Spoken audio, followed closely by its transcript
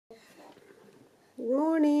Good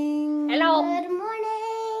morning. Hello. Good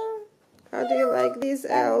morning. How do you like these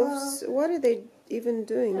elves? What are they even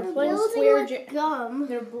doing? They're playing Building with gum.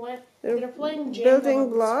 They're playing Jenga building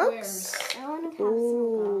with blocks. squares. I want to have some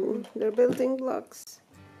Ooh, gum. they're building blocks.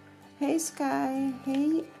 Hey Sky.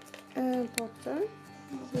 Hey Potter.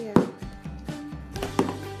 Yeah.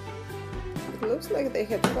 It looks like they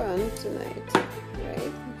had fun tonight,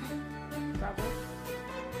 right? Probably.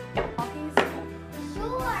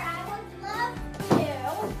 Sure, I would love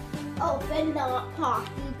to open the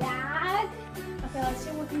Pocky bag. Okay, let's see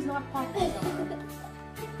what these not Pockies are.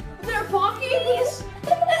 They're Pockies?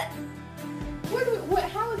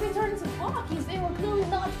 How did they turn into Pockies? They were clearly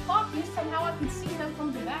not Pockies. Somehow I could see them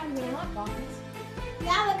from the bag. They were not Pockies.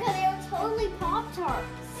 Yeah, because they were totally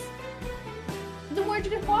Pop-Tarts. Then where'd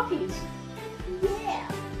you get Pockies? Yeah.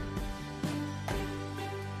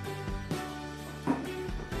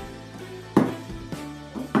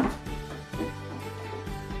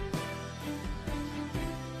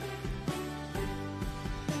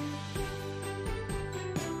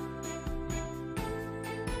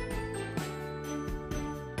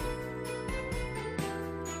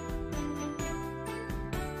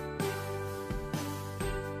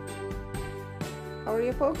 How are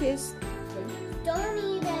your pokies? Don't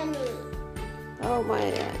eat any. Oh,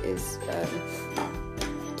 Maya is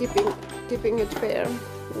keeping it fair.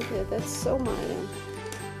 Okay, that's so Maya.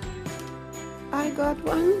 I got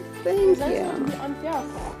one. Thank That's you. unfair.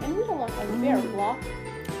 And we don't want unfair block.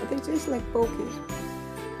 They taste like pokies.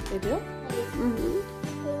 They do? Mm-hmm.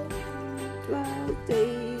 12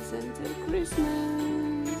 days until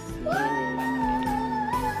Christmas. Yay.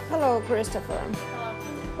 Hello, Christopher.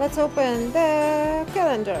 Let's open the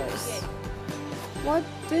calendars. Okay. What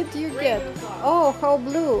did you get? Ravenclaw. Oh, how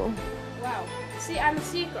blue. Wow. See, I'm a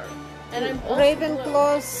seeker. And I'm also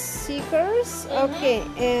Ravenclaw Seekers. Okay,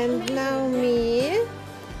 and now me.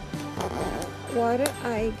 What do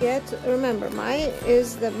I get? Remember, mine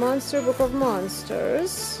is the Monster Book of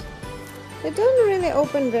Monsters. They don't really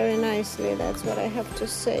open very nicely, that's what I have to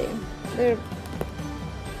say. They're...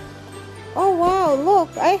 Oh wow,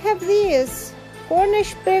 look, I have these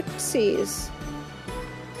Cornish Pixies.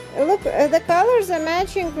 Look, the colors are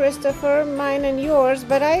matching, Christopher, mine and yours,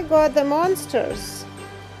 but I got the monsters.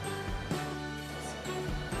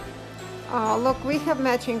 Oh, look, we have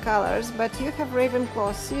matching colors, but you have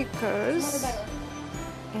Ravenclaw Seekers.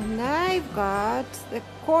 And I've got the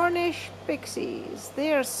Cornish Pixies.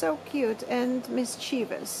 They are so cute and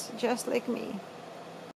mischievous, just like me.